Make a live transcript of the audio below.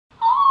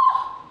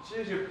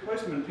Jeez, you're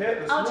postman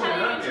Pat this I'll morning, tell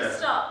you aren't when to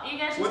stop. You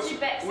guys just do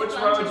back Which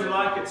way would you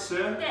like it,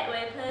 sir? That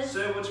way, please.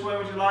 Sir, which way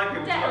would you like it?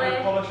 Would you That like me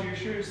to way. polish your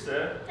shoes,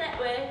 sir? That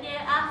way,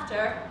 yeah,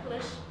 after.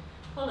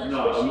 Polish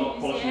No, your I'm not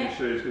shoes, polishing yeah? your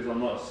shoes because I'm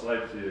not a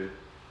slave to you.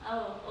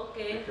 Oh,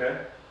 okay. Okay?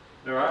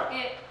 Alright?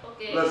 Okay,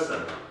 okay.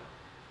 Listen.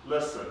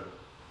 Okay.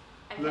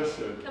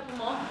 Listen. Couple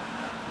more.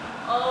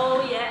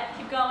 Oh yeah,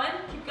 keep going,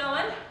 keep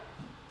going.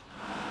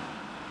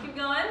 Keep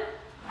going.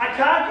 I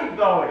can't keep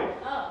going.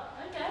 Oh,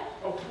 okay.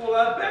 I'll fall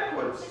out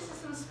backwards. This is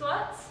some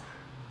squats.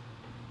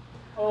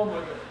 Oh my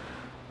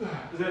god.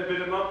 Is that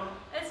better, Mum?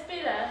 It's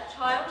better,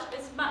 child.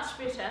 It's much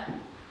better.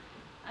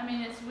 I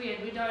mean, it's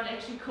weird. We don't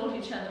actually call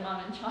each other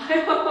mum and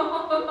child.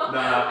 Nah.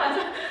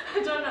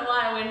 I don't know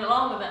why I went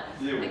along with it.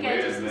 You're okay,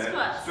 weird, just some man.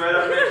 squats. Straight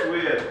up, that's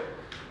weird.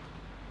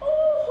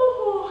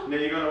 Ooh. Now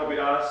you're going to be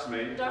asked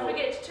me. Don't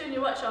forget to turn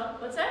your watch on.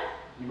 What's that?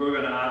 You're probably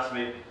going to ask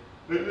me,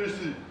 hey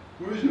Lucy,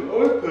 where's your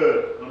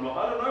iPad? And I'm like,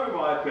 I don't know where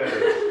my iPad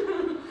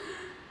is.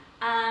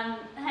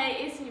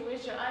 Hey Essie,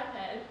 where's your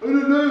iPad? I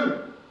don't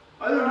know.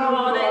 I don't know.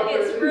 Oh, that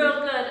gets real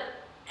good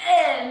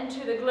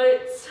into the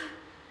glutes,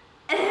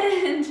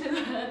 into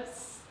the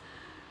hips.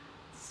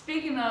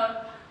 Speaking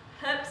of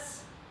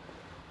hips,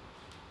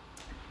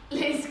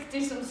 let's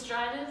do some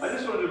striders. I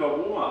just want to do my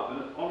warm up,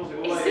 and honestly,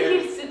 all I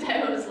am.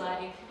 Yesterday was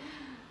like,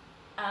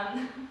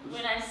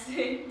 when I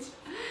said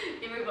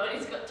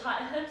everybody's got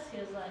tight hips, he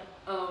was like,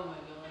 oh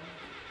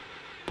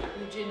my god,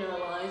 you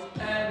generalise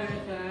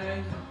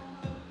everything.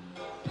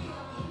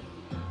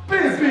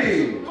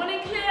 Baby! Morning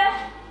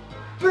Claire.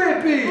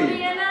 Baby!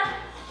 Morning Anna.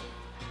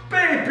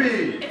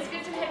 Baby! It's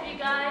good to have you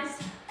guys.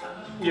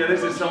 Yeah,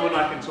 this is someone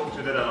I can talk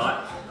to that I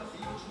like.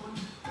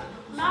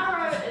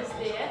 Maro is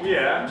there.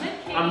 Yeah.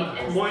 Nikki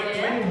is when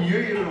there.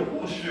 you little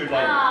horseshoe, like.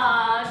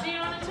 Ah, do you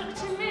want to talk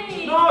to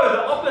me? No,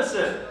 the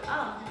opposite.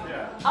 Oh.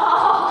 Yeah.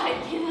 Oh,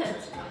 I get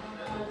it.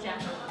 Well,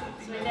 Jack,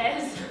 sweet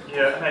as.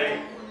 Yeah,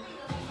 hey.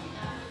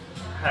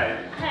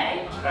 Hey.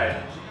 Hey,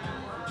 Hey.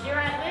 you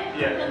right there?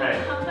 Yeah,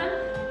 hey.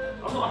 Pumping?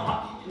 I'm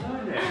not no,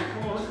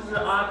 man. Come on, this is an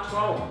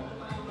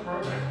R12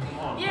 program. Come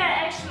on. Yeah,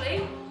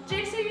 actually.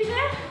 Jess, are you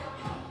there?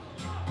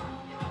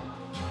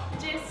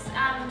 Jess,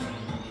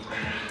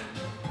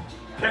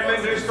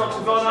 Kathmandu stocks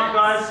have gone up,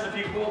 guys. If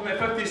you bought them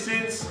at 50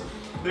 cents,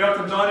 they're up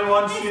to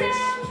 91 cents.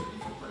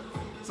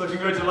 So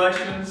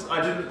congratulations. I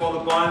didn't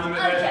bother buying them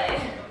at that.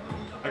 Okay.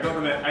 I got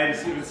them at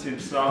 87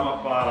 cents, so I'm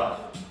not bad off.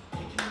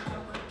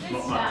 Let's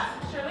Not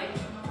start, much. shall we?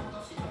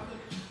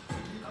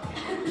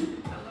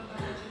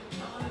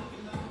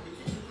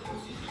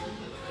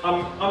 I'm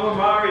a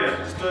Mario.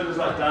 This dude is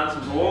like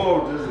dancing.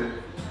 Whoa, dizzy.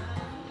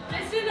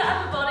 Let's do the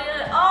upper body.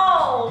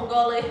 Oh,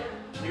 golly.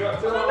 You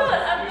got Oh my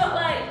god, I've got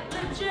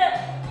like legit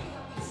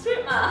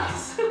sweat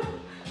marks.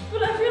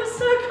 But I feel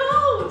so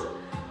cold.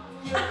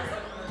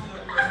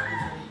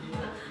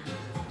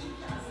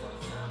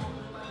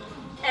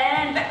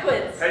 And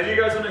backwards. Hey, do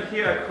you guys want to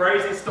hear a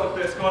crazy stock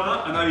that's gone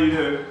up? I know you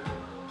do.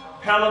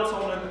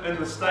 Peloton in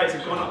the States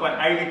have gone up by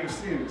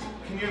 80%.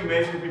 Can you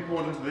imagine if we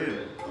poured into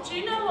them? Do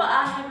you know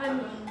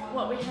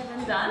what we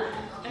haven't done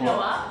in a What?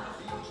 while?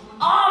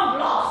 Arm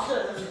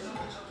blasters!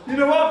 You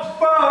know what?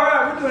 Far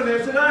out, we're doing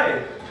that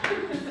today.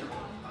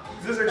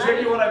 This is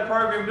exactly what I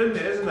programmed in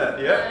there, isn't it?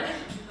 Yep.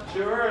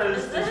 Sure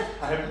is. Is it?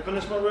 I haven't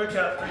finished my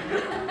workout pretty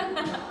good.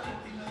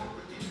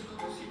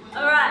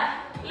 Alright,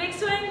 leg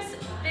swings,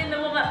 then the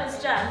warm up is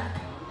done.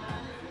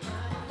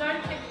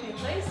 Don't kick me,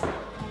 please.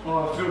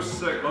 Oh, I feel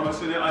sick,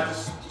 honestly. Now I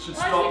just should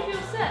Why stop do you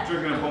feel sick?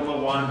 drinking a bottle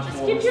of wine Just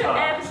before keep we your start.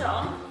 abs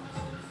on.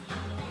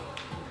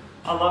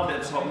 I love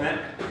that top, man.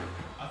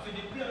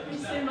 You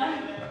see my...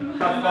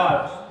 High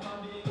five.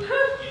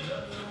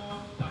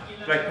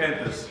 Black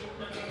Panthers.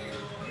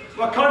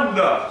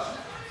 Wakanda!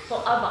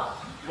 Forever.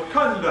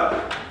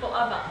 Wakanda!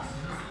 Forever.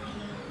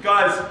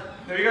 Guys,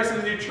 have you guys seen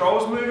the new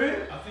Trolls movie?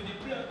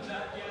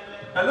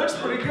 It looks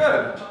pretty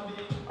good.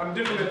 I'm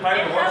definitely It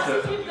paying to watch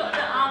helps if it. you've got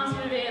the arms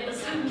moving at the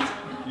same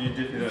time. You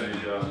definitely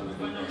need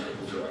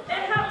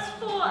It helps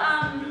for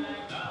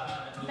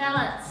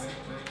balance.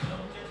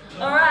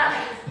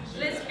 Alright,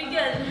 let's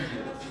begin.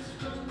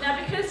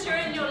 Now because you're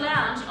in your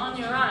lounge on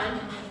your own,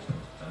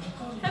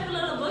 have a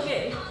little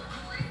boogie.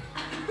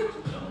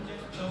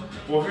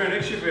 Well, if you're an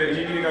extrovert,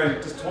 you're going to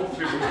go just talk to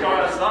people, just go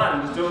outside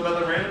and just do it with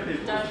other random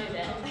people. Don't do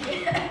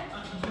that.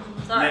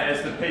 Sorry. Yeah,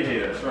 it's the pee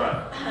heater, that's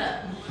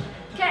right.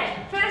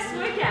 Okay, first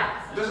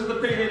workout. This is the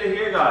pee heater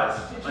here, guys.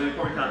 Oh, you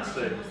probably can't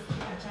see.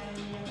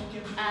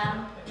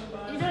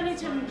 You don't need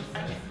to.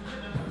 Okay.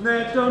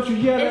 Nah, don't you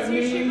yell Is at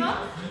me. YouTube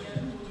on?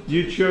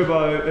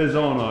 YouTubo is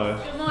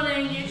on-o. Good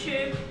morning,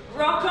 YouTube.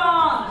 Rock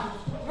on!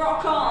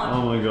 Rock on!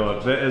 Oh my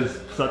god, that is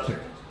such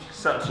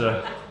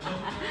a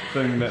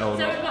thing that I'll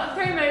So we've got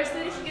 3 moves,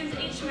 30 seconds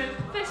each move.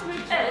 First move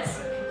is,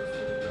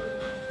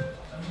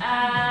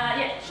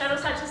 shuttle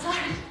side to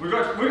side. We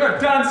got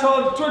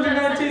Dancehall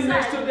 2019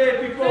 next to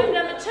there, people. Move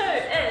number 2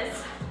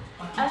 is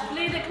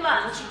athletic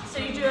lunge. So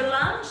you do a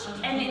lunge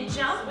and then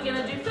jump. We're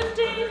gonna do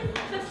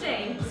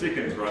 15.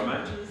 Seconds, right,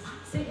 mate?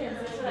 Seconds,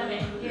 that's what I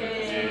mean. Yeah.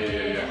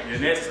 Yeah,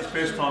 that's the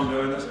first time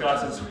doing this,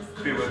 guys. It's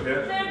bear with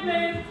her. Third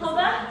move,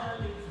 hover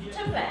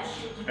to back.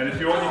 And if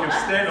you want, you can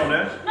stand on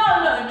it. No.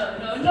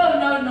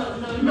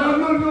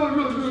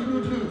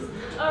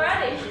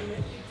 Alrighty.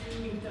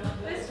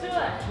 Let's do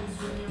it.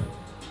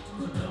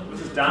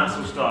 This is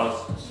dancehall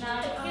styles. No,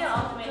 get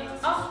off me.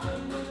 Off.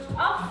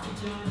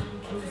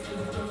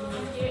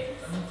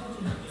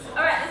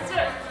 Alright, let's do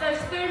it. Those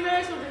 3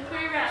 moves will be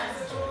 3 rounds.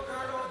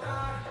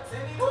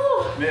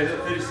 Woo. Yeah, is it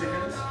 30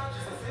 seconds?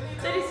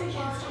 30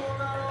 seconds.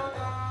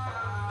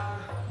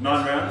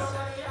 9 rounds?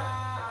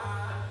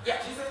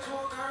 Yeah.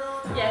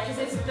 Yeah, because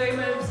it's 3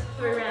 moves,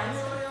 3 rounds.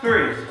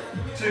 3,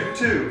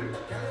 2,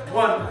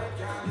 1,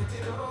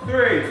 3.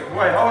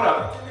 Wait, hold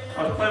up. I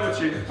was playing with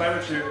you.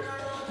 Let's see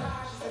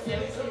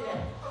that.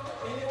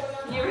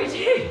 You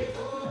ready?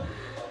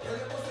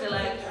 So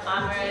like,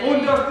 I'm ready. 1,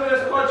 2,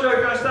 3, 4,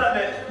 go start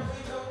it.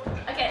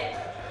 Okay.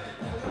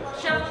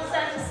 Shuffle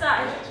side to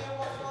side.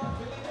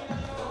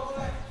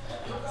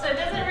 So it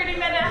doesn't really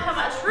matter how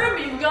much room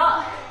you've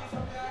got.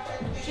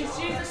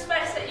 Just use the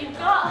space that you've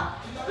got.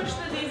 Push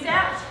the knees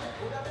out.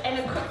 And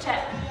a quick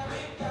tap.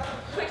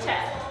 Quick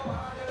tap.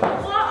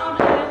 What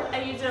on earth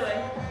are you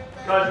doing?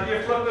 Guys, get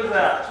your flippers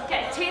out.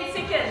 Okay, 10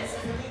 seconds.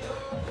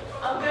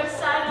 I'll go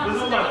side on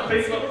This is what my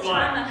feet look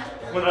like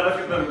when I look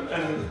at them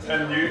in 3,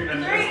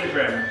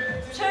 Instagram.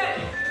 2,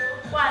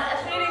 1.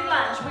 Athletic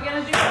lunge. We're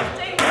going to do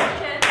 15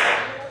 seconds.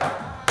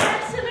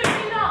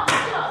 Absolutely not.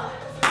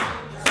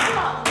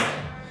 Stop.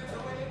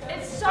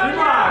 It's so loud.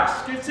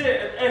 Relax. Get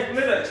it.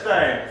 Athletics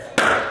day.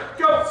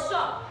 Go.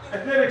 Stop.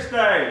 Athletics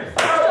day.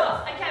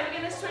 Stop. Okay, we're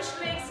going to switch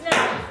legs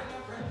now.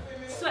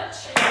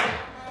 Switch.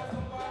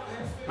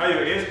 How are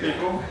your ears,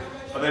 people?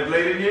 Are they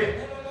bleeding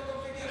yet?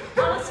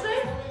 Honestly,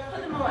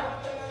 put them away.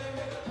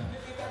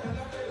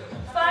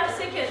 5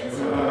 seconds.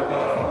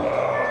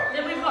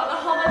 Then we've got the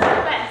hover to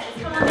the back.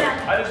 Come on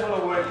down. I just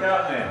want to work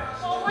out now.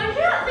 Well, work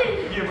out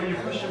then. Yeah, when you're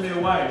pushing me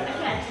away.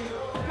 Okay.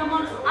 Come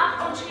on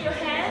up onto your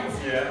hands.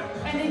 Yeah.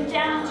 And then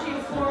down onto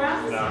your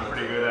forearms. No, I'm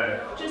pretty good at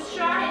it. Just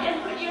try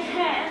and put your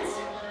hands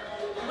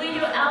where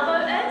your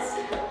elbow is.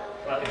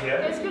 Right here.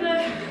 It's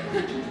gonna.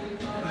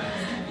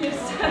 You're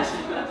such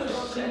a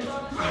little shit.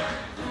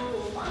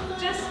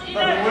 Just, you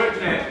Doesn't know, work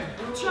now.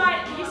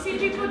 try. You see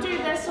people do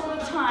this all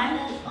the time.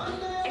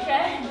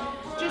 Okay?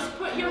 Just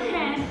put your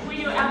hand where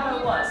your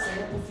elbow was.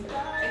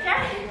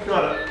 Okay?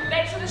 Got it.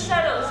 Back to the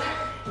shuttle.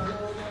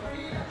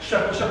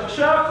 Shuffle, shuffle,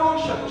 shuffle,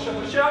 shuffle,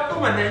 shuffle, shuffle.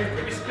 My name's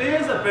Britney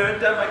Spears. I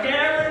burned down my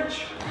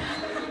garage.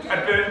 I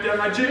burned down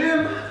my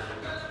gym.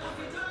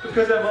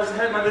 Because I must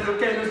have my little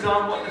candles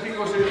on. What the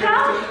people do.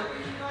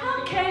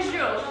 How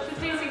casual,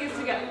 15 seconds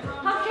to go.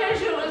 How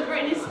casual was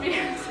Britney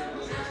Spears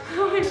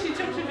when she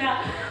talked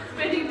about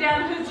bending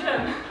down her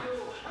gym?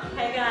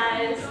 Hey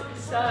guys,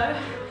 so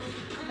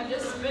I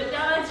just spit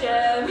down a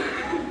gym.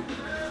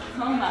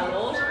 Oh my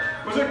lord.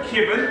 Was it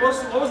Kevin? What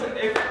was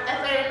it?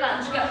 Athletic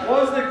lunge, go.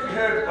 What was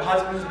her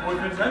husband's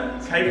boyfriend's name?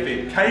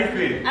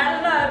 K-Fed. I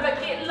don't know, but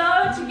get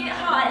low to get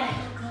high.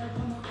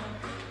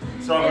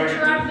 So I'm And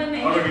drive the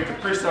knee. going to get the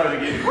press out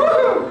again.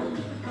 Woo!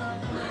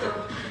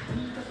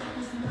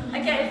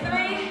 Okay,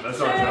 3, 2, That's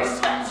not tough.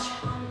 switch.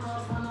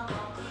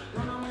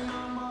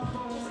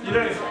 You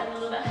don't. Just a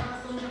little bit.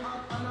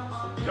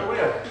 Go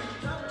where?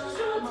 Just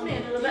towards me a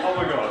little bit. Oh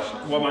my gosh.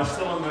 Well, am I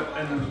still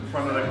in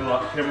front of the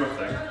camera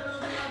thing?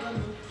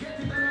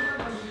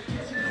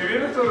 Have you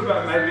ever thought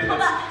about maybe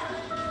Hold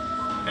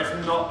it's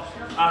not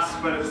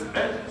us, but it's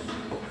it?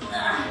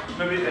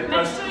 Maybe it Make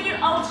does. sure you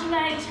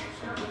alternate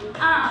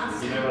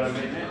arms. You know what I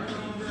mean now?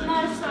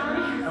 No,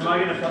 sorry. Am I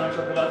going to find a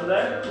chocolate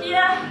today?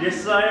 Yeah.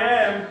 Yes, I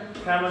am.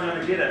 How am I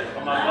going to get it?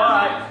 On my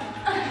bike.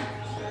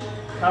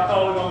 How far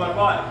are we on my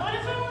bike? What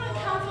if I want to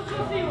come for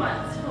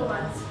coffee for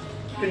once?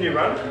 Can you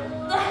run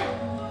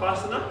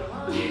fast enough?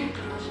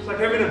 It's like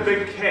having a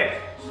big cat.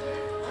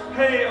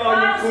 Hey, all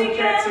you 5 cool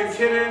cats and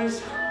seconds.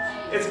 kittens.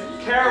 It's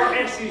Carol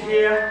Essie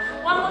here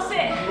One more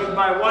set. with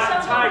my white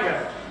Shuffle.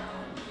 tiger.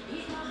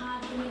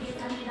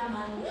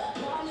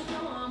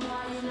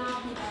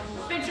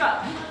 Big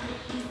drop.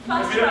 If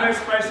Fast you don't have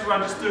drop. space to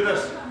run, just do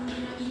this.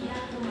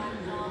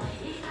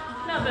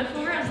 No, but for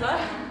real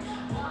though.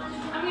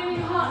 I'm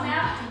getting hot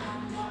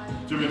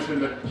now. Do you want me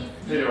to turn the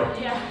heater off?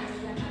 Yeah.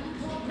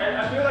 I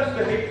feel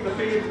like the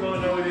feed's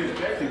not nowhere near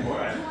bad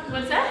anymore, eh?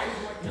 What's that?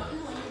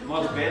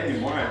 Not as bad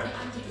anymore, eh?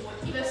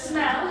 The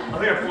smell. I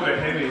think I pulled it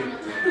heavy.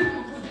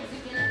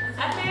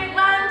 Athletic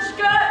lunge,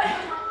 go.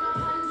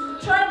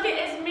 Try and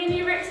get as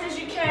many reps as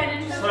you can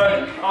in 15. So,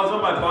 I was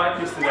on my bike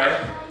yesterday,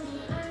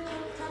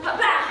 Pop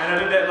back. and I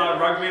did that like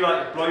rugby,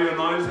 like blow your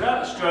nose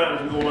out, straight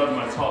up and all over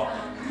my top.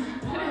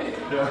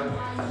 Yeah.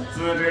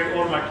 So I drank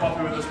all of my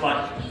coffee with this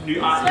like new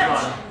art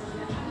design.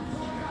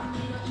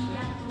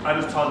 I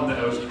just told them that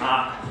it was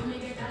art.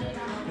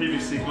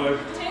 PVC glue.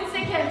 10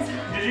 seconds.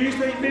 Did you used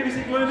to eat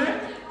PVC glue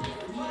there?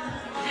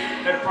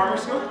 At primary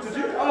school? Did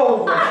you?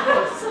 Oh my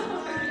god.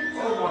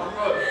 Oh my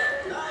god.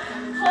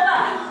 Hold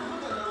on.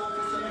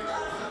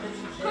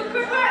 Quick,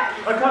 quick, quick.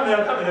 Oh, come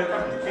here, come here,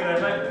 come here. You know,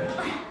 mate.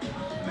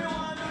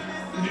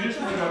 Can you just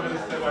move over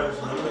this that way, just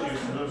a little bit,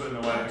 just a little bit in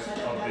the way of the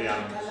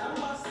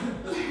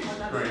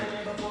screen?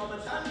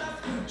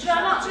 Try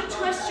not to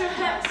twist your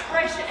hips, break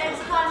pressure as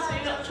hard so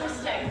you're not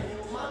twisting.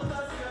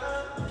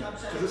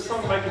 Does this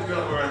song make you feel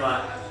like we're in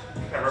like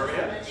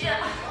Caribbean?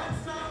 Yeah.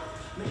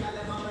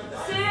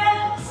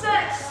 7,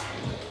 6,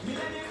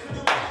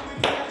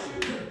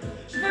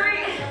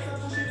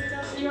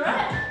 3. You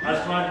alright? I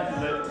just wanted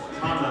the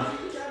timer.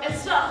 And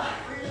stop.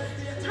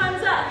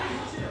 Time's up.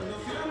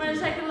 I'm going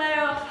to take a layer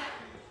off.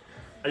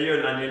 Are you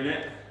an onion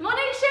net?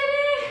 Morning,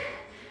 Shani!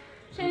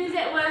 Shani's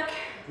at work.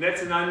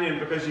 That's an onion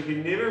because you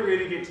can never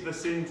really get to the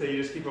centre,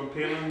 you just keep on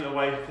peeling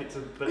away bits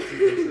and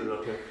pieces of it.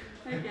 Okay.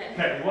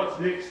 Okay, what's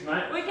next,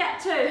 mate? Workout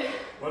 2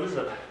 What is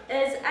it?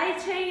 is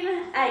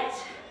 18-8.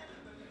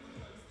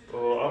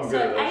 Oh, I'm good So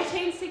at this.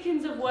 18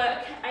 seconds of work,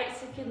 8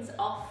 seconds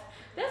off.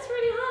 That's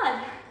really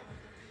hard.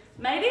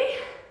 Maybe?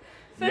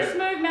 First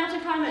Yep. move,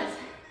 mountain climbers.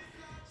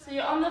 So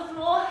you're on the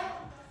floor,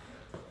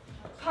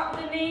 pump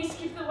the knees,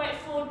 keep the weight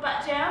forward,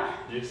 butt down.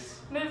 Yes.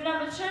 Move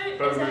number 2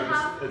 But is a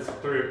half. it's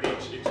through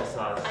each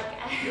exercise.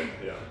 Okay.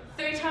 Yeah.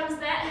 3 times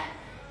that.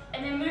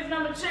 And then move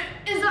number 2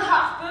 is a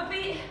half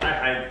burpee. I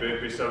hate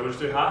burpees, so we'll just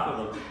do half of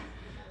them.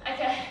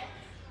 Okay.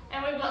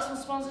 And we've got some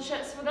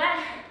sponsorships for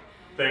that.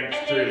 Thanks,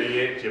 And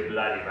Juliet, you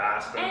bloody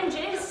bastard. And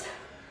Jess.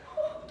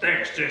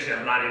 Thanks, Jess, you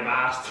bloody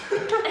bastard.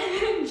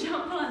 And then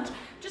jump lunge.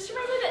 Just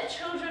remember that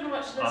children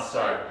watch this. Oh,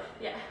 sorry.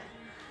 Yeah.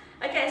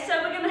 Okay,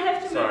 so we're going to have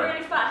to move Sorry.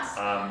 really fast.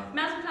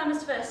 Mountain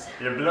climbers first.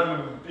 You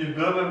blubber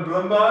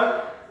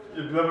blumbo.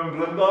 You blubber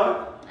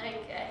blumbo.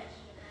 Okay.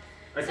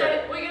 Okay. So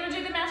we're going to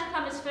do the mountain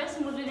climbers first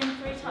and we'll do them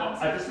 3 times.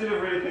 I just need to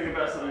really think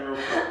about something real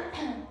quick.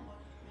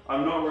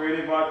 I'm not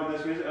really vibing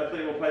this music. I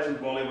think we'll play some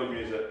Bollywood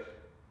music.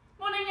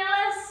 Morning,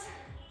 Alice.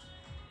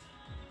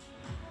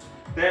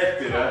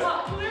 That's So better.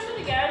 what, can we open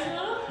the garage a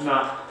little?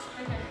 Nah.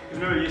 Okay.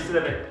 Remember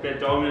yesterday that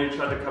dog nearly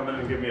tried to come in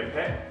and give me a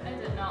pet? I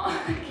did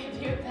not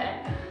give you a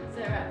pet.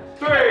 0.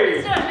 3,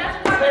 Let's do it.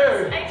 Mountain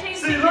climbers. 2, 18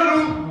 see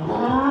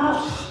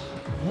seconds.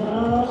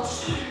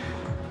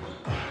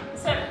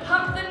 So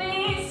pump the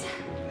knees,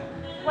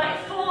 weight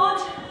forward,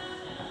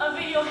 over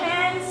your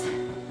hands,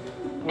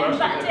 and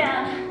back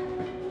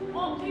down.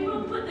 Well,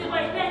 people put their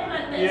weight back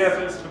like this. Yeah,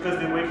 but it's because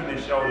they're weak in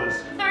their shoulders.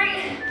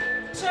 3,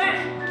 2,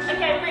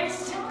 okay,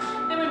 rest.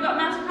 Then we've got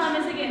mountain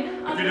climbers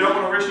again. If you don't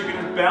want to rest, you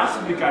can just bounce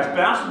with me, guys.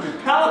 Bounce with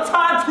me.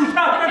 Peloton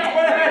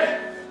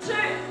 2020! 2,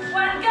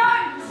 1, go!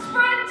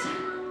 Sprint!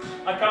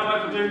 I can't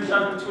wait for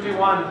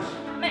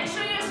 2021. Make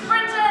sure you're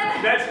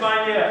sprinting. That's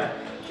my year.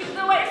 Keep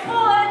the weight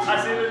forward.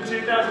 I said it in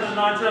 2019,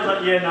 I was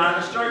like, yeah, nah,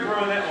 a stroke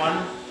ruined that one.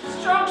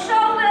 Strong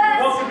shoulders.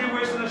 What could be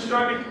worse than a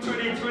stroke in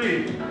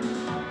 2020?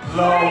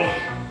 Lol.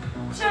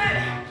 3,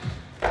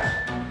 2.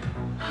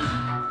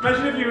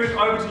 Imagine if you went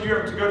over to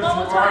Europe to go to One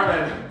more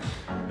time. Tomorrowland.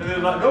 And they're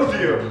like, no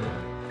deal.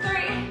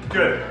 3,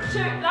 Good. 2,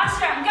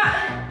 last round, go.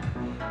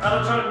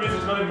 Electronic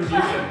music's not even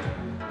music.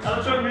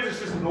 Electronic music's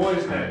just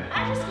noise now. I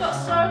just got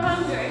so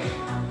hungry.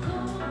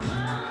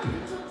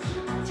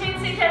 10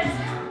 seconds.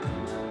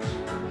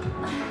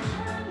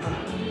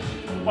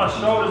 My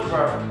shoulders,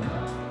 bro.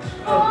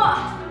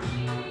 4.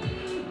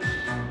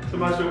 It's the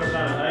most work I've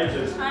done in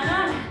ages. I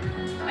know.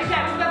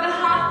 Okay, we've got the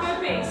half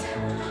burpees.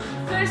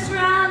 First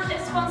round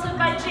is sponsored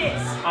by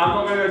Jess. I'm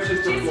not going to go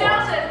chest to Jess floor.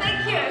 does it, thank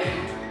you.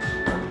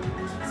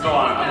 No,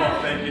 I'm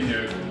not thanking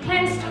you.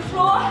 Hands to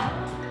floor,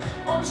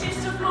 or chest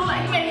to floor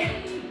like me.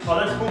 Oh,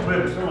 that's full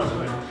burpees. What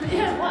am I doing?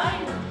 Yeah, why?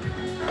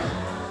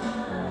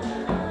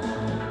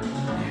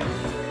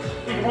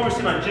 You can probably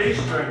see my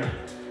G-string.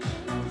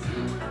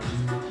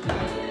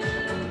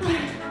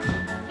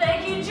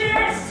 Thank you,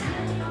 Jess.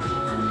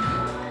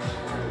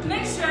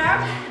 Next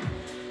round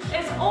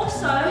is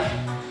also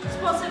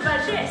sponsored by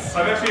Jess.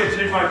 I've actually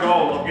achieved my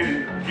goal of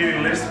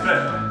getting less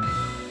fit.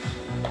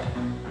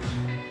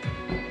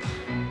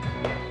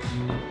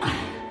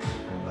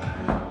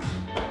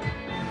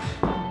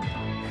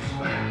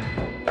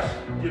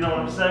 You know what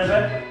I'm saying,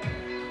 babe?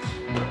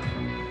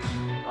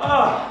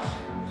 Oh,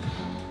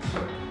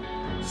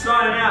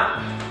 signing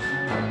out.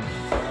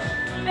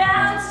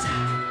 Bounce.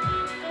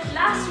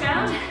 Last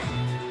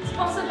round,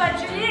 sponsored by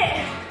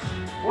Juliet.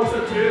 What's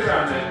the third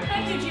round then?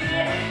 Thank you,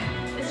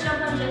 Juliet. Let's jump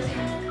lunges.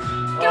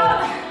 Go!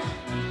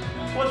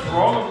 What's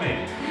wrong with me?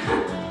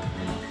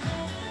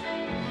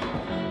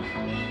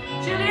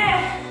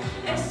 Juliet,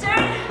 as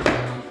soon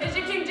as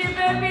you can do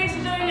burpees,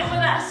 you're doing it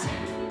with us.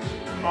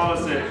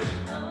 Honestly,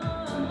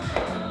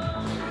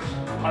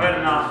 I've had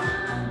enough.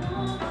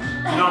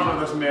 Enough of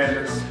this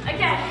madness.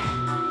 Okay,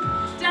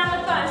 down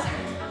with those.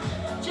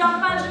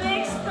 Jump lunge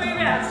next, 3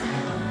 rounds.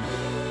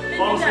 Then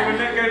you're Honestly, when done.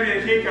 that gave me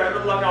a kick, it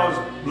looked like I was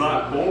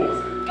like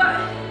bald. Go.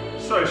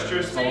 So So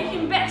stressful. you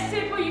can back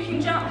step or you can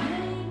jump.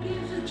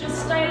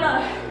 Just stay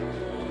low.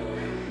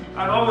 And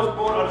I was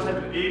bored, I just had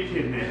an egg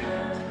head there.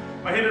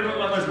 My head would look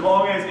like those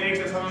long ass eggs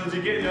that sometimes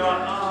you get and you're like,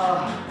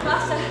 ah.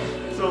 Faster.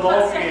 It's a long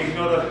Faster. egg,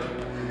 not a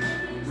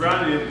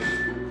round egg.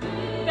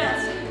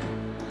 Bounce.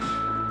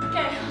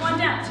 Okay, 1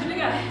 down, 2 to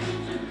go.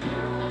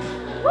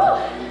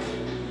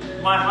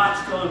 Woo! My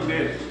heart's still in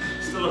bed,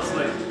 still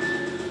asleep.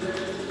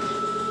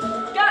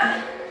 Go!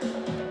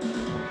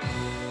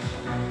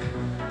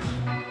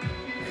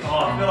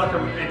 Oh, I feel like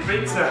I'm eating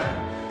pizza.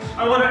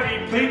 I want to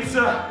eat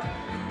pizza.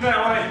 No, I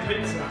want to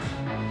eat pizza.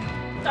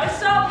 Don't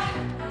stop.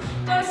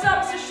 Don't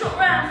stop. It's a short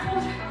round.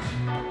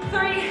 4,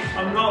 3.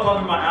 I'm not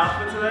loving my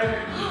outfit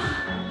today.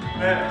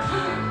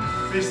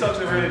 Yeah. These socks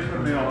are really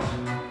putting me off.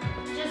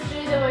 Just do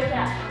the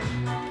workout.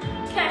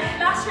 Okay,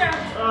 last round.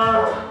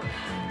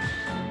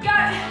 Go.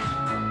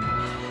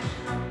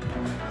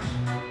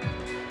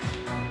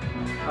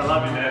 I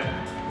love you, Ned.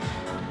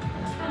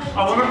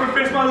 I want to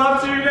profess my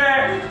love to you,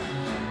 Ned.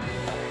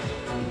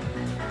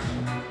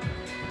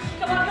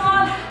 Come on, come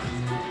on.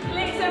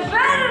 Legs are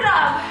burning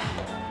up.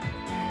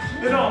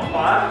 They're not on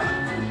fire.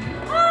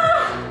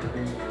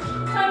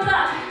 Time's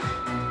up.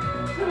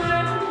 Come on,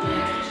 open the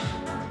marriage.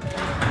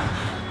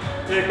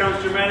 Here comes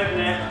dramatic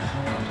Ned.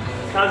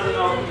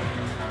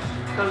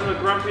 Cousin of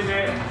grumpy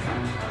Ned.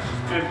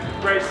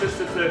 And great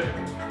sister too.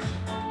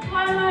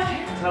 Why am I?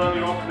 Telling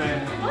you off,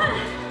 Ned. What?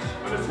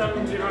 I'm just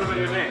telling you about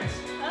your nets.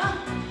 Oh.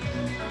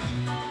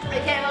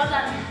 Okay, well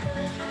done.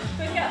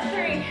 Workout 3.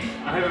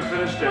 I haven't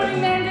finished Morning,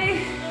 it. Mandy.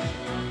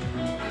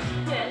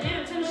 Yeah, you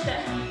haven't finished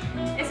it.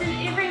 It's in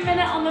every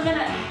minute on the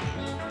minute.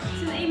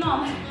 It's an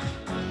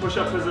EMOM.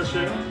 Push-up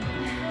position.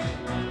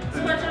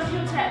 Squat jump,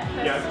 heel tap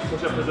first. Yeah,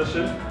 push-up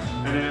position.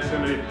 And then it's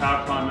going to be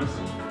power climbers.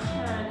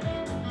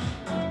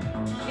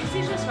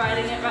 He's just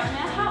writing it right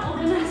now. How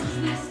organized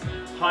is this?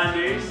 High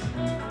knees.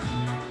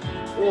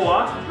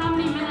 Or How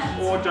many minutes?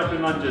 Or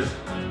jumping lunges.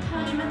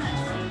 How many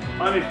minutes?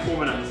 Only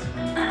 4 minutes.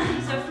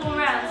 So 4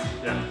 rounds.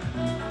 Yeah.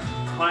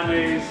 High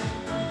knees.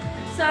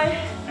 So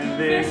And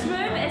then first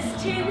move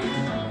is 10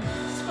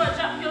 squat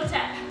jump, heel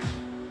tap.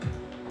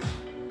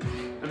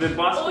 and then Or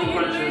bicycle you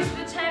crunches. lose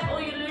the tap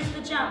or you lose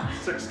the jump.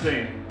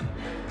 16.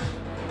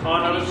 Oh no,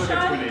 Can let's you look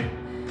at show 20.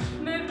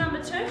 Move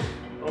number 2.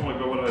 Oh my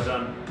god, what have I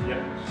done?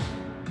 Yeah.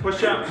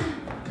 Push up.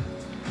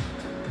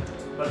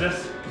 Like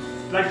this.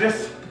 Like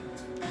this.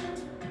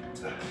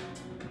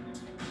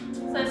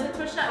 So it's a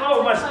push up.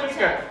 Oh, my toe speaker.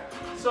 tap.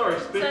 Sorry,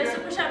 So it's a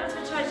speaker. push up with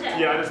a toe tap.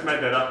 Yeah, I just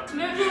made that up.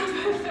 Move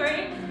number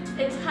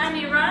 3 is high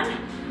knee run.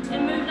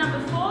 And move number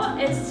 4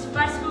 is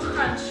bicycle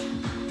crunch.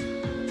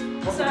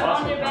 What's So a on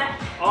bicycle your crunch?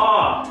 back.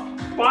 Ah,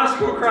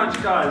 bicycle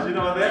crunch, guys. You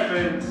know what that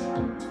means.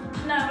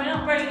 No, we're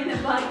not bringing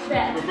the bike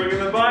back. We're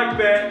bringing the bike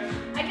back.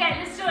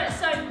 Okay, let's do it.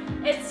 So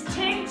it's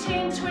 10,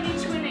 10,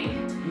 20, 20.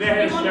 Ned had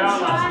a You wanna shower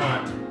try-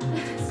 last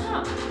night.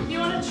 Stop. You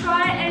want to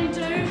try and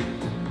do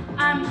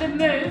the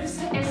moves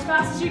as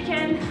fast as you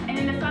can, and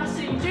then the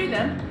faster you do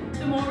them,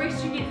 the more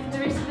rest you get for the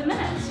rest of the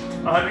minute.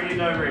 I hope you get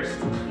no rest.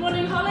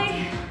 Morning,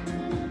 Holly.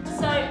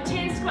 So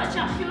 10 squat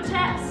jump heel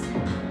taps.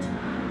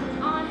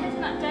 Oh, it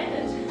hasn't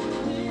updated.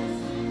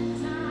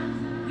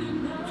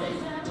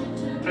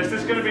 Is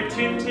this going to be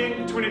 10,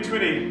 10, 20,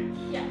 20?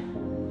 Yeah.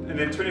 And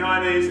then 20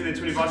 high knees and then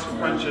 20 bicycle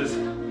crunches.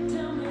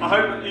 I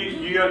hope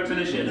you go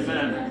finish it in a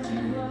minute.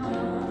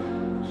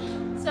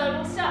 So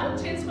we'll start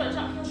with 10 squat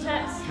jump heel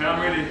taps. Okay,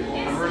 I'm ready.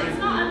 Yes, I'm ready. it's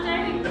not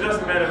updating. It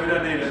doesn't matter, we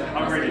don't need it. I'm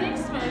What's ready. the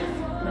next move?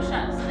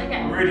 Push-ups. Okay.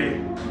 I'm ready.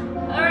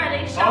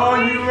 Alrighty, shall Oh,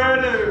 we? you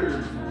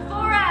ready? 4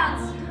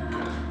 rounds.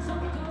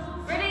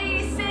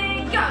 Ready,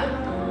 set,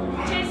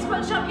 go. 10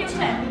 squat jump heel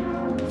tap.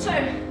 2,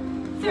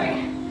 3,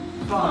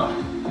 5,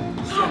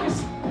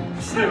 6,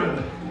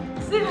 7,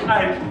 7,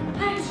 8,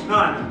 8,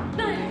 9,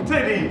 9,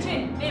 10.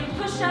 10. Then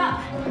push up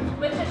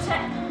with the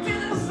tap to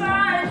the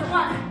side.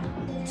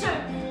 1, 2.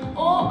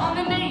 Or on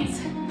the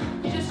knees.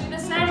 You just do the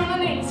same on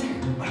the knees.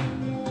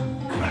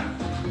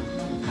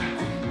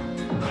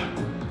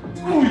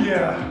 Oh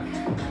yeah.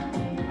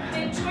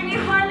 Then 20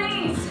 high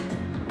knees.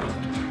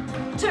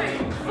 2,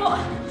 4,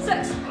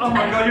 6. Oh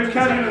my god, you're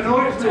counting the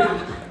noise, 12,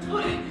 dude.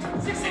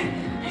 14, 16,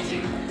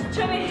 18,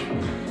 20.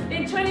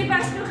 Then 20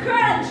 bicycle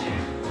crunch.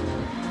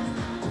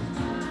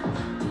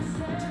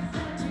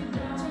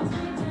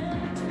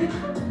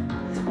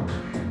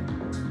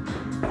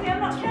 See, I'm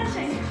not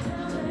counting.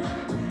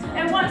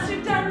 And once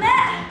we've done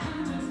that,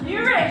 you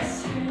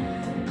rest.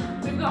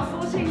 We've got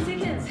 14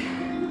 seconds.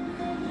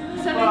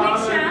 So the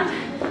next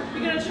round, we're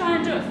going to try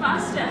and do it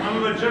faster. I'm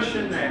a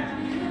magician there.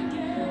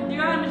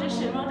 You are a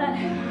magician, well done.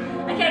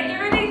 Okay, get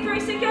ready, 3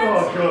 seconds.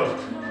 Oh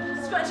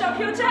god. Squat jump,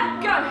 heel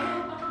tap,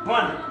 go.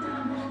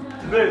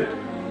 1, 2, So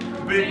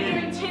you're 3.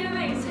 doing 10 of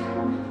these.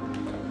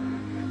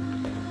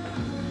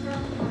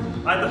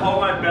 I had to hold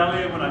my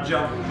belly in when I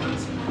jump.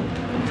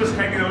 It's just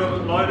hanging a little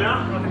bit low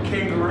now, like a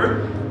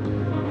kangaroo.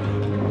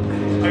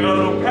 I got a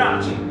little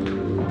pouch.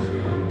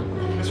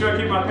 That's where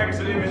I keep my packets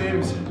of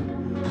M&Ms.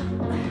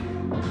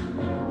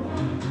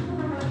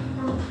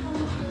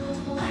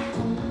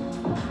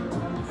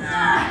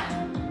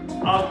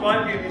 I was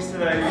biking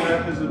yesterday, you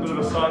know, there's a bit of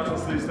a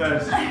cyclist these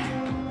days.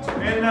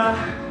 And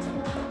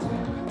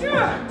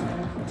yeah,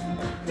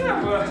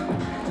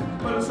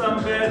 put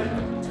some bad,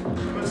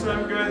 put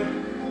some good.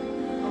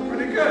 I'm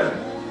pretty good.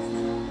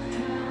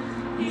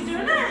 You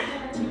doing it?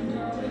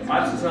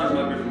 Exercise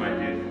might be for my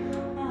head.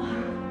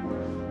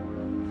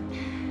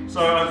 So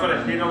I've got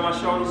a head on my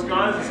shoulders,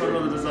 guys. It's not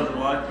because it just doesn't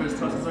like those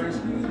types of things.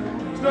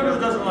 It's not because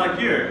it doesn't like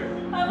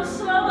you. I was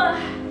slower.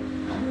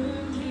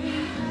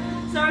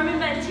 So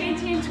remember 10,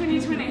 10, 20,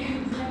 20.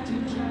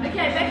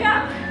 Okay, back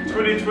up.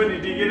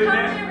 2020, do you get it How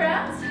there? many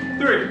rounds?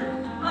 3.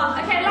 Oh, Oh,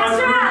 okay,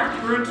 last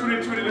round. We're in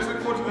 2020. Let's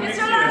look forward to the It's next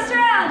your last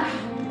round.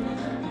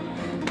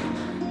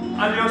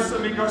 Adios,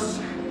 amigos.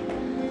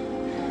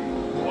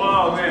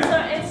 Wow, man. So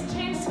it's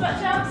 10 squat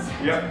jumps.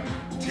 Yep.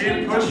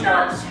 10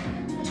 push-ups,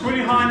 20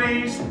 high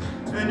knees,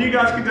 and then you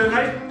guys can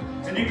donate,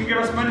 and you can give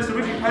us money so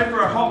we can pay for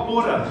a hot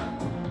water.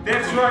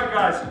 That's right,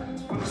 guys.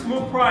 For the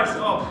small price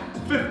of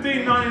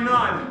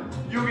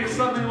 $15.99, you'll get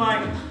something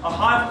like a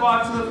high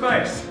five to the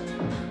face,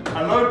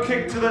 a low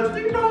kick to the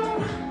ding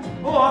dong,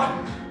 or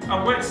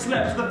a wet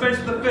slap to the face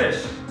of the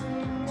fish.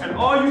 And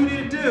all you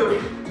need to do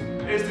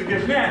is to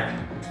give Matt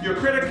your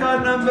credit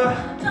card number,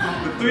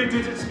 the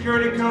 3-digit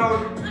security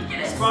code,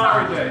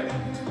 expiry date.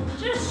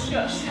 Just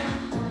shush.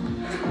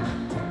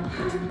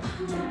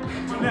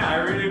 But now I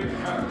really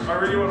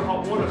want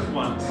hot water for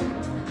once.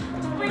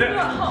 We've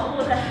got hot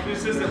water.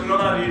 This says that we're not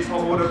allowed to use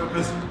hot water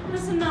because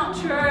This is not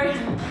true.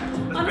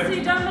 Honestly,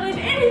 you don't believe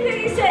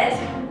anything he says.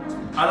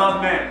 I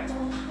love Matt.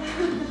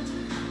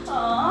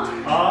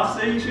 Aww. Ah,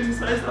 see, you shouldn't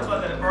say stuff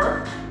like that,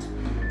 bro.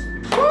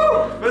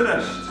 Woo!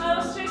 Finished. I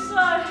was too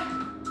slow.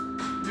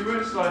 You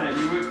weren't slow, Nat.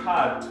 You worked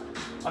hard.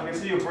 I can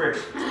see your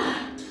breath.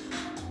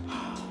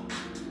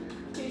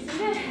 Do you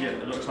see it? Yeah,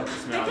 it looks like it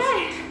smells.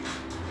 Okay.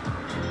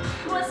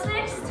 What's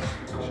next?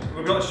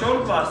 We've got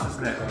shoulder blasters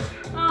now.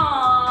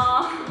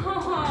 Aww.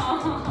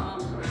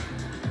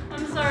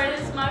 I'm sorry,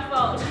 this is my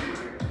fault.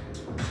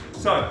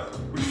 So,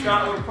 we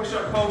start with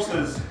push-up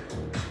pulses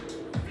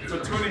for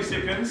 20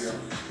 seconds,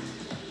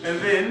 and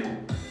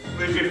then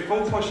we do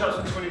full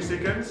push-ups for 20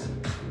 seconds,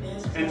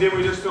 and then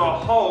we just do a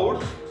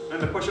hold in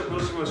the push-up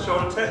position with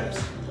shoulder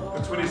taps for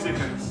 20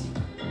 seconds.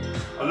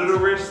 A little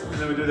rest, and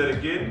then we do that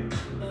again.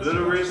 A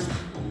little rest,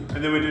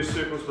 and then we do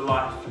circles for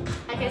life.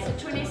 Okay, so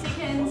 20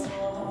 seconds,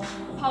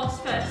 pulse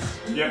first.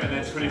 Yep, and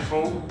then 20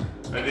 full,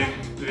 and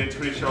then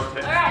 20 shoulder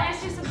taps. Alright,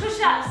 let's do some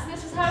push-ups.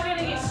 This is how we're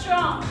gonna get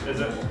strong. Is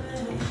it?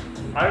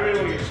 I really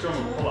want to get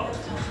strong with pull-ups.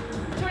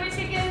 20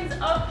 seconds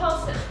of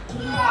pulses.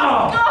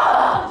 Oh!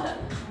 God!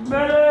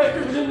 Medic!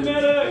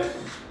 Medic!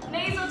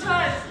 Knees or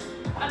toes?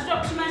 I've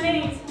dropped to my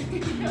knees.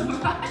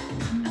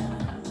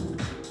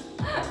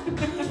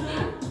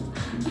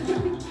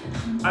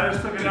 I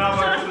just took an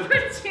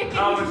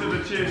elbow to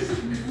the chest.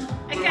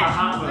 With my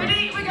heart Okay,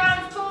 ready? We're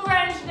going full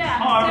range now.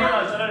 Oh, I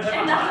realise I don't have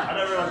a heart. I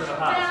don't realise I have a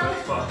heart, so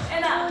it's fine.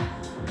 And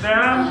up.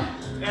 Down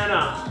and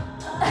up.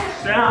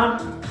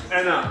 Down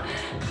and up.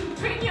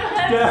 Bring your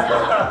hips Down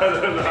up. and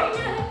Bring up.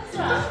 your hips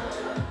up.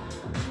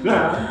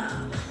 Down.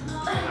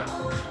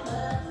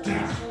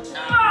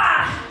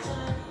 Ah,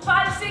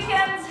 5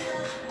 seconds.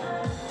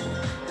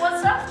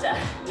 What's after?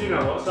 You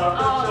know what's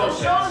after. Oh, the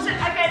Shoulder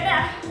shoulders. Okay,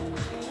 now.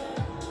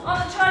 On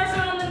the toes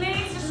or on the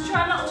knees, just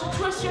try not to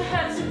twist your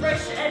hips and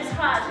brace your abs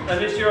hard.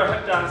 Unless you're a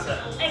hip dancer.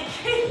 And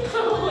keep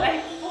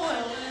away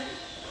foil.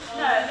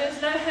 No,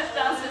 there's no hip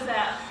dancers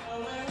out.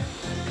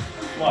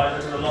 Why?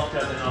 There's a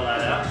lockdown, they're not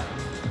allowed out.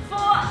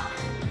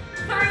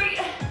 4, 3,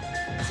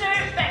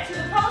 2, back to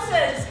the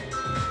pulses.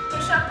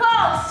 Push up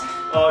pulse.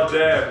 Oh,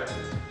 damn.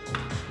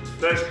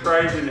 That's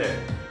crazy, Nat.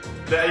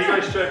 Now, you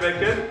go straight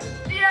back in?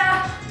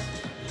 Yeah.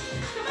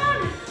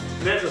 Come on.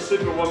 Nat's a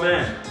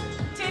superwoman.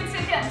 10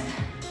 seconds.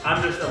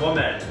 I'm just a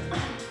woman.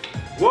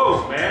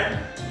 Whoa,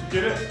 man.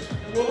 Get it?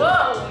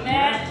 Whoa,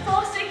 man.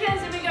 4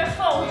 seconds and we go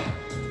full.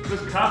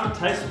 This carpet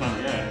tastes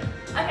funny, yeah.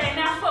 Okay,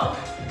 now full.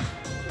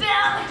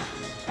 Down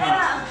and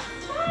up.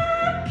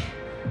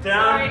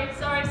 Down.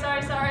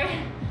 Sorry.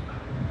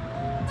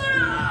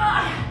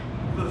 Ah.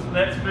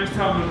 That's the first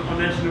time on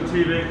national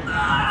TV.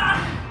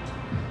 Ah.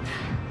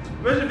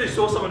 Imagine if they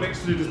saw someone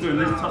next to you just doing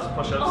these types of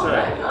push-ups. Oh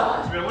my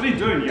God. What are you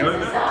doing, yoga?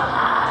 This is so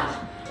hard.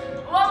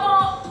 One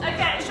more.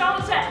 Okay,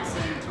 shoulder taps.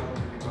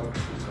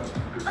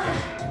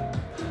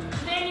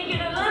 Then you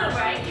get a little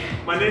break.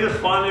 My knees are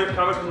finally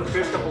recovered from the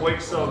first couple of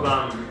weeks of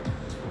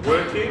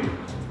working.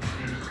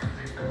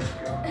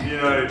 You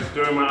know,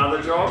 doing my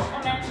other job.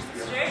 On Manchester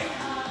Street.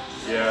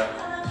 Yeah.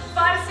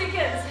 5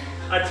 seconds.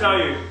 I tell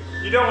you,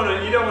 you don't want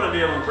to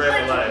be able to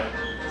grab a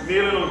leg.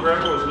 Kneeling on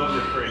gravel is not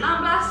your friend.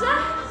 Arm blaster.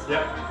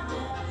 Yep.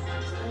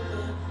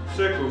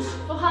 Circles.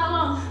 For how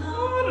long?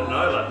 Oh, I don't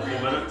know,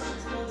 like 4 minutes.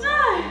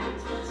 No.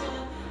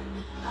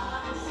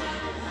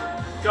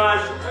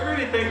 Guys, I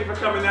really thank you for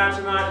coming out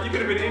tonight. You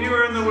could have been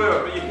anywhere in the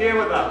world, but you're here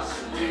with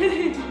us.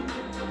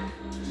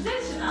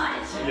 This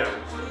tonight. Yeah.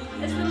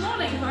 It's the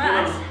morning for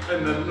us.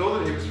 In the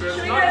northern hemisphere, Should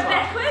it's we go night time.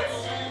 backwards?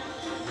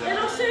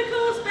 Little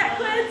circles,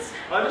 backwards.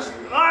 I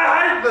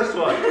hate this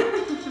one.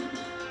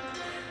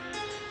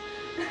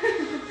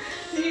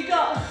 You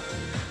got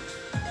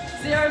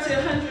 0 to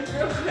 100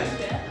 real quick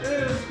there.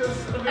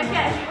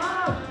 Okay,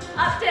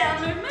 up down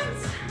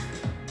movements.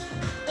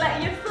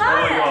 Like you're Oh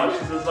flying. my gosh,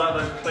 this is like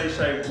the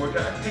cliche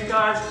workout. Okay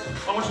guys,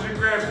 I want you to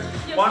grab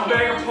Your one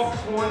bag of hands.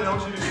 popcorn and I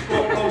want you to do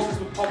squat pulses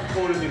with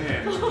popcorn in your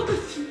hand. You're like,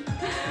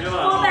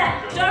 Pull oh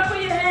that. my God. Don't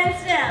put your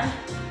hands down.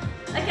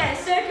 Okay,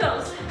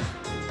 circles.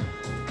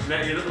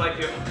 Now you look like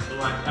you're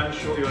like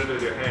unsure what you want to do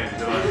with your hands.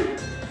 You're like,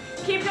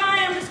 Keep going.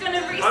 I'm just going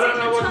to reset I don't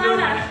know the what to do.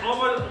 timer.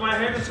 Oh, my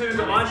hand is turning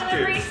to I'm ice just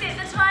going to cubes. reset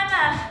the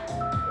timer.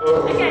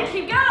 Oh. Okay,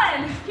 keep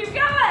going. Keep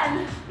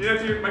going. You know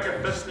if you make a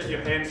fist that your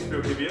hands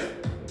feel heavier?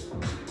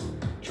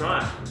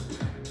 Try it.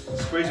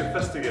 Squeeze your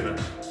fist together.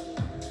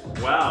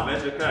 Wow,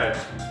 magic, eh?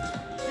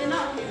 They're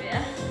not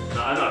heavier.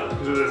 No, I know,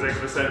 because they're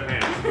exactly the same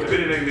hand. If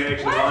anything, they're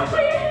actually Why lighter.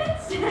 are your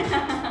hands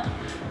down?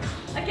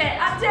 Okay,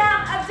 up,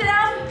 down, up,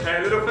 down.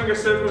 Okay, little finger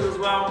circles as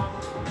well.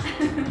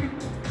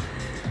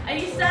 Are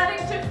you starting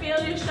to feel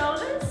your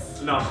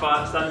shoulders? No,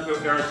 I'm starting to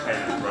feel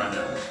irritated right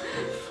now.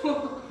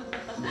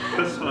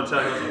 This one, I'll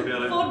tell you what I'm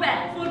feeling. Forward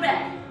back, forward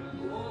back.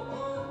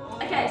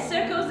 Okay,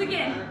 circles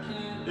again.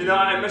 You know,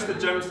 I miss the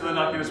gym so then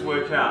I can just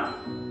work out.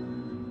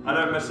 I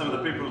don't miss some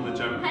of the people in the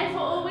gym. Hey, for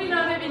all we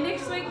know, maybe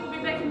next week we'll be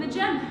back in the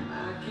gym.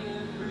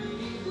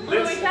 Or the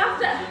Let's- week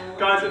after.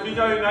 Guys, if you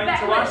donate to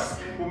Backwards. us,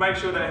 we'll make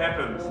sure that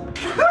happens.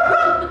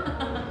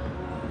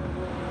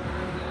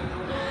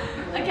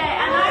 Okay,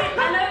 I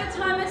know the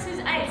timer says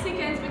 8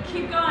 seconds, but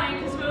keep going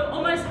because we're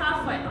almost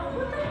halfway. Oh,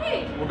 what the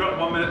heck? We've got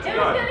 1 minute to It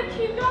go. was gonna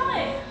keep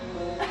going.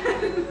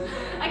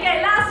 Okay,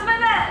 last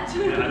minute.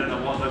 Yeah, I don't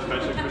know what those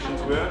facial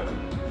expressions were,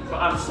 but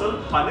I'm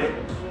so honey.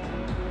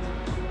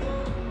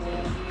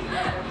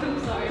 I'm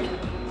sorry.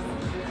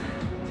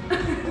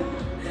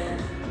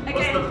 Okay,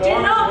 What's the do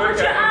boringest not put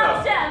workout your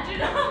arms ever? down. Do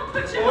not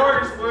put your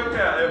arms. Boringest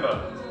workout ever.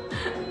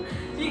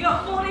 You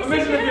got 40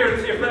 Imagine seconds.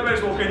 if your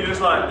flatmates walk in, you're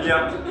just like,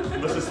 yeah,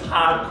 this is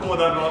hardcore.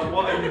 They're like,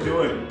 what are you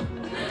doing?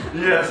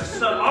 Yes,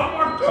 so, oh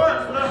my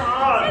god, it's so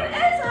hard. It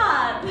is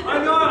hard. I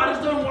know, I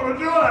just don't want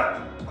to do it.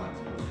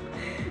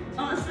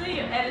 Honestly,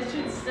 your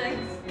attitude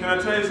stinks. Can I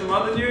tell you some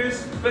other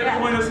news?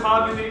 Bitcoin is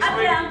halving next Up,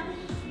 week. down.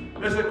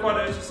 This is quite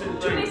an interesting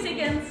 20 thing.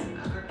 seconds.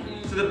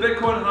 So the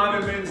Bitcoin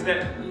halving means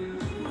that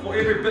for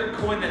every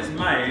Bitcoin that's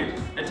made,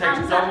 it takes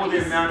Thumbs double up, the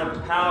yes. amount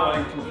of power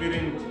and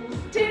computing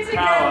 10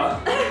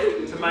 power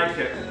seconds. to make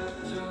it.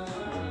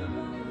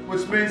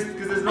 Which means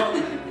because there's not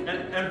an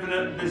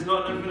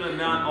infinite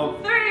amount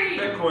of 3,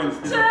 Bitcoins.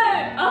 2,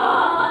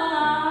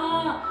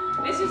 oh,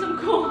 let's do some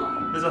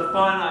corn. There's a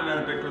finite amount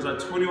of Bitcoins, like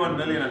 21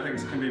 million I think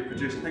can be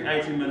produced. I think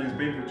 18 million has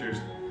been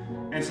produced.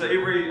 And so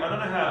every, I don't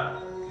know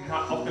how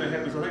often it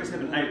happens, I think it's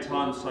happened 8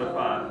 times so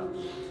far,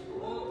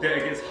 that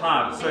it gets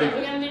halved. So Okay,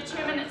 we're going to do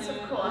 2 minutes of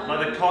corn.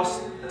 like the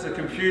cost to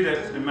compute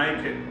it and make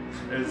it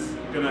is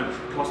going to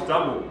cost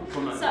double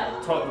from the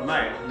So, top to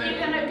make. You're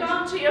going to go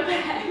onto your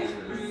back.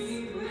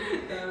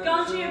 Go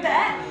onto your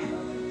back.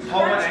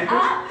 Hold my crunch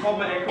ankles, up, hold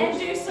my And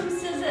ankles, do some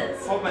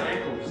scissors. hold my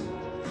ankles.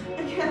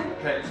 Okay.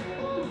 Okay.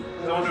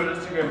 Because I want to do an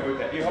Instagram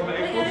workout. You hold my We're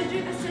going to ankles.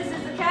 do the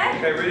scissors, okay?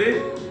 Okay, ready?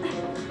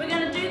 We're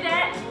going to do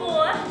that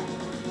for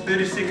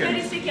 30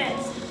 seconds. 30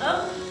 seconds.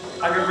 Oh.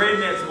 I can read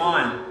that's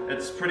mine.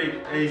 It's pretty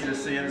easy to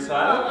see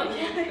inside. Oh,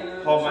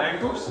 okay. Hold my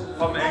ankles.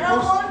 Hold my I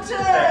ankles. don't want to.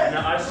 Okay,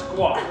 now I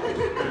squat. I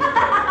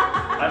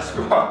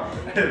squat.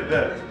 And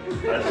then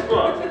I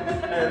squat.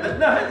 And then,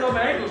 no, hold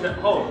my ankles. Now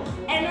hold.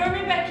 And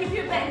remember, keep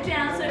your back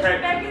down. So if Okay.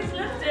 your back is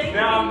lifting,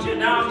 Now bend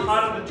your I'm knees.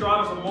 part of the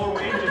drivers of Mortal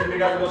Engines. If you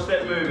guys watch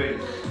that movie.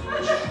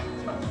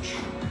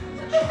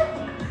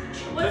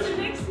 What's your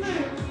next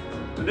move?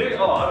 The next,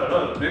 oh, I don't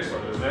know. The next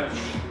one is that.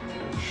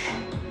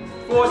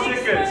 4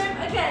 Next seconds.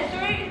 move. Okay,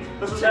 3.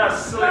 This is how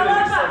silly Roll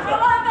this over. is.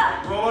 Roll over.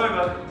 Roll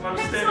over. I'm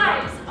Hip standing up.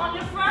 slides on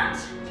your front.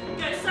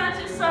 Go side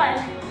to side.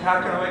 How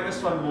can I make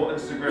this one more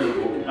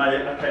Instagrammable? Oh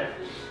yeah, okay.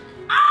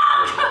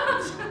 Oh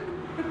God!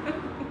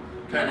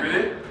 Okay,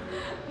 ready?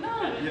 No.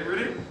 You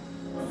ready?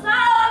 Oh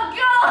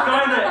God! Go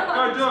in there, go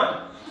do it.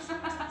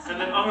 And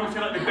then I'm gonna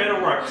pretend like the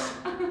battle ropes.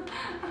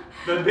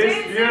 The best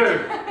 10 view.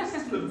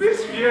 seconds. The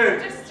best view.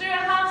 Just do a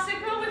half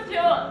circle with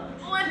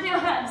your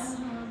hips.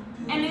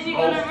 And then you're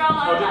gonna roll over.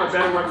 I'll do my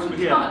battle ropes from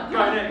here. God, Go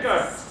in there, go.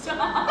 Stop.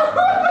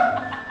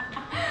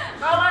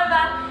 Roll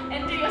over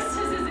and do your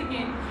scissors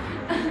again.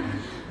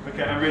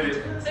 Okay, I'm ready.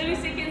 30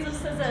 seconds of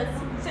scissors.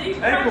 So you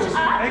Ankles, crunch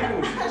up.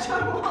 ankles. I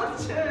don't want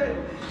to.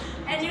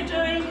 And you're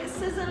doing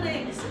scissor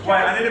legs. Okay? Wait, I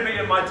need to be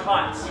in my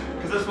tights.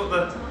 Because this is what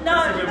the...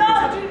 No, this is do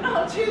what the-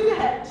 not do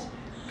that.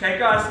 Okay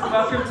guys,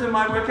 welcome to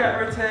my workout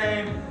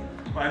routine.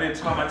 Wait, I need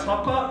to tie my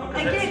top up.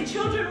 Because Again,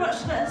 children watch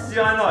this. that's,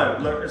 yeah, I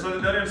know. Look, so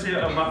they don't see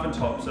a muffin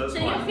top, so it's So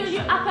you fine. feel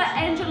your upper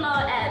and your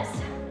lower abs.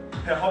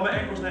 Okay, hold my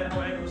ankles, Nate,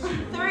 hold my ankles.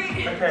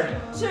 3, Okay.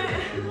 2,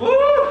 Woo!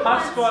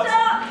 Half 1, squats.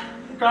 stop.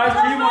 Guys,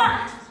 Roll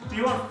do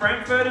you want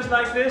frankfurters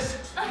like this?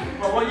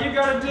 Well, what you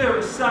gotta do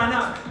is sign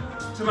up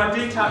to my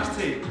detox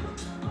team. So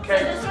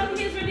Okay. this one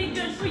here is really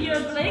good for your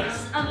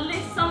obliques,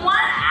 unless someone.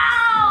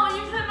 Ow!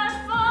 You've hit my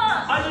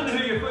foot! I didn't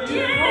hit your foot, you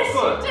hit Yes, your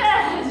foot. you did!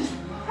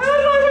 How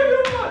did I hit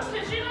your foot?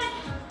 Did you like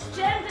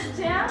jammed it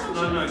down onto No,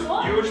 the no,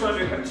 floor? you were trying to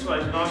do hip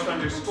swings and I was trying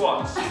to do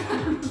squats.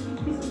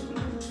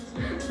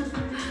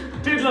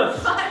 Deadlift.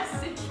 5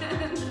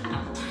 seconds.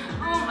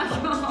 Oh my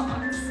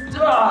God!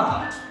 Stop! Ah.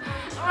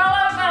 Roll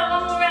over,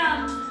 one more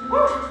round.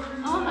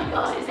 Oh my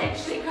God, it's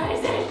actually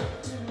crazy.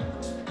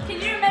 Can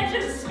you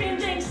imagine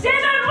spending 7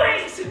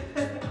 weeks?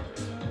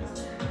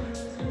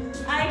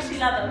 I actually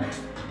love them.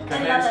 Okay,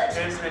 I love it.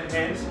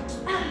 hands.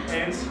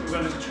 We're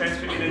going to do some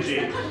transfer energy.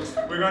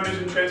 We're going to do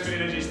some transfer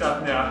energy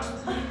stuff now. 10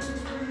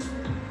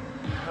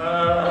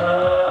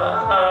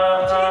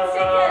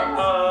 seconds.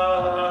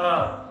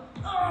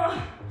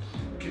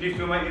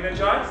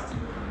 energized?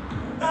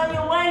 Oh,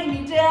 you're weighing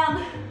me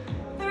down.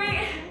 3,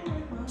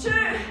 2,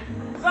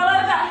 roll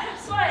over,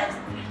 hips wide.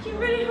 You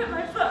really hurt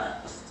my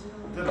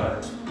foot. Did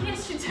I?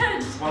 Yes, you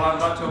did. Well, I'd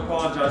like to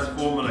apologize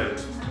formally.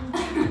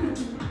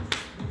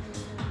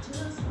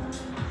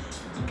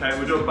 Okay,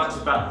 we'll do it butt to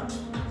butt.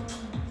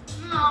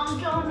 Oh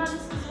God, no, this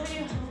is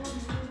where you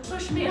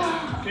push me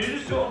up. Can you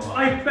just do it?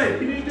 Hey, babe,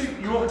 can you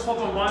do your hop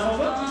on my hop?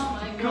 Oh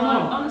my God, Come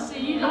on. honestly,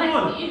 you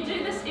you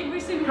do this every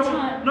single Come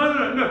time.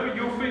 on. No, but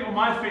your feet on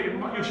my feet and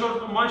your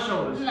shoulders on my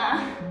shoulders. Nah.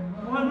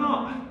 Why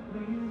not?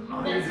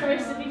 Oh, That's a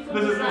recipe for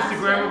this is disaster.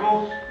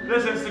 Instagrammable.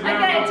 This is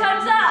Instagrammable. Okay,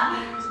 time's up.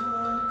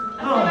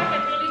 I feel like I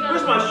really got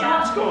Where's my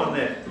shorts gone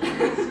there?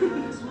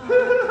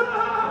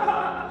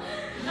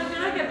 I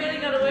feel like I really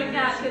got to work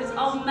out because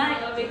old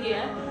mate over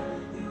here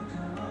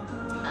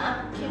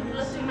keep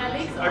lifting my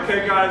legs off.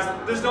 Okay, guys,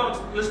 let's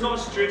not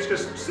stretch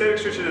because static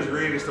stretching is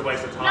really just a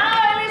waste of time.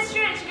 No, let's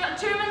stretch. You got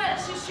 2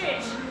 minutes to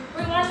stretch.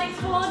 Bring one leg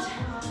forward,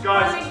 one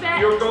Guys, leg back,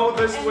 your goal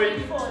this and week,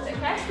 lean forward,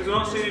 okay? because we're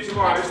not seeing you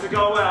tomorrow, is to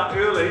go out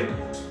early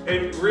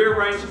and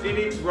rearrange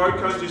any road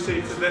cones you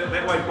see so that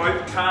way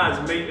both cars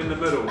meet in the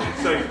middle.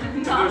 So if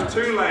there's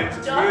 2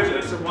 lanes, merge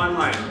it into 1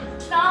 lane.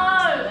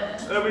 No!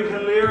 That'll be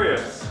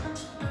hilarious.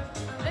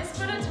 Let's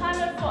put a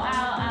timer for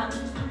our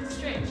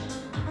stretch.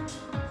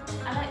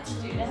 I like to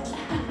do that.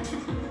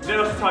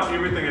 Now's the time for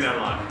everything in our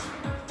life.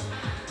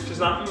 She's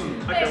like, okay,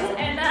 Thanks,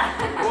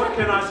 what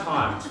can I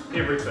time?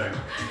 Everything.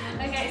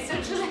 Okay,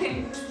 switch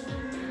legs.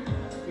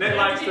 Nat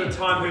likes to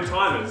time her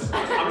timers.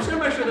 I'm just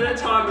going to make sure that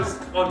time is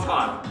on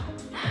time.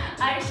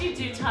 I actually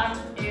do time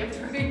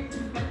everything.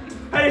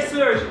 Hey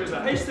Siri, she was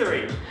like, hey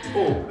Siri.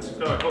 Oh,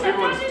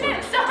 everyone's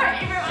Sorry,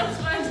 everyone's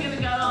phone's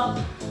gonna go off.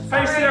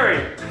 Hey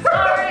Siri.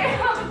 Sorry,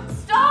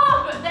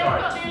 stop! They've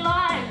Sorry. got their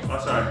lives. Oh,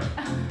 sorry.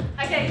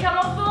 Okay, come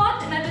on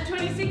forward, another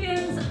 20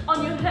 seconds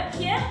on your hip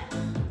here.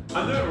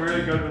 I'm doing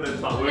really good with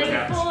this like Leg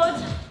workouts. forward.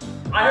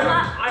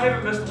 I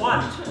haven't missed one.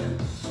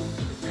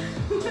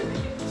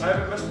 I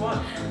haven't missed one.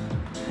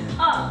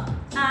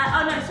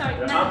 Oh no, sorry.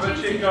 The another upper 10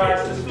 cheek, seconds.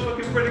 guys, it's still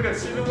looking pretty good.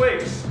 7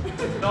 weeks.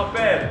 Not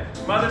bad.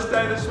 Mother's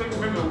Day this week.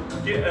 Remember,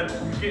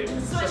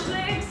 Switch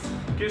legs.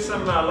 get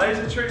some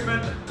laser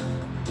treatment.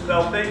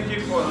 They'll thank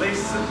you for at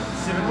least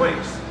 7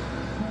 weeks.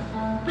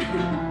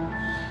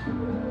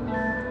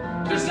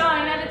 Keep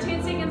going, another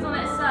 10 seconds on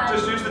that side.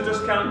 Just use the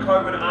discount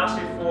code when it asks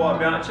you for a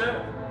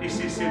voucher.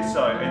 EC said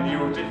so, and you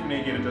will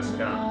definitely get a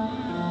discount.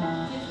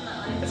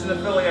 Definitely. It's an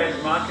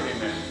affiliate marketing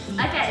man.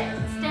 Okay,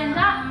 stand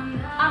up,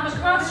 arm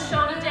across,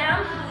 shoulder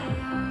down.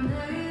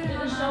 Do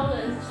the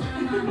shoulders.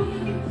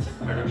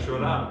 I got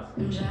short arms.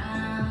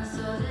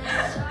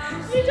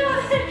 You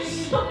don't have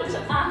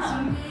short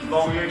arms.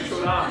 Long legs,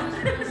 short arms.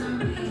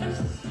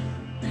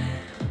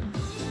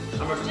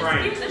 I'm a Just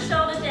crane. keep the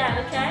shoulder down,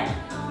 okay?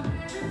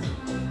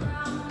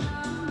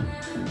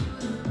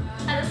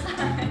 Other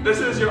side. This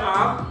is your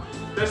arm.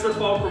 That's the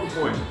fulcrum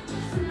point.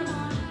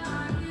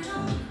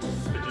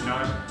 Did you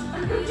know?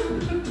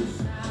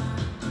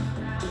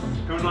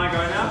 Who and I go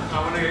now?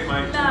 I want to get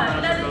my... No,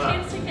 another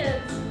 10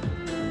 seconds.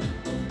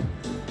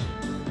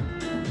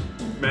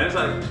 Man,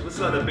 this is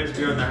like the best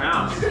view in the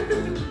house.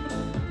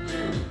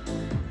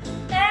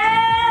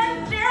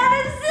 And that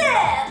is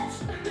it!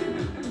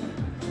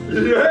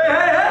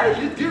 Hey,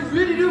 let's do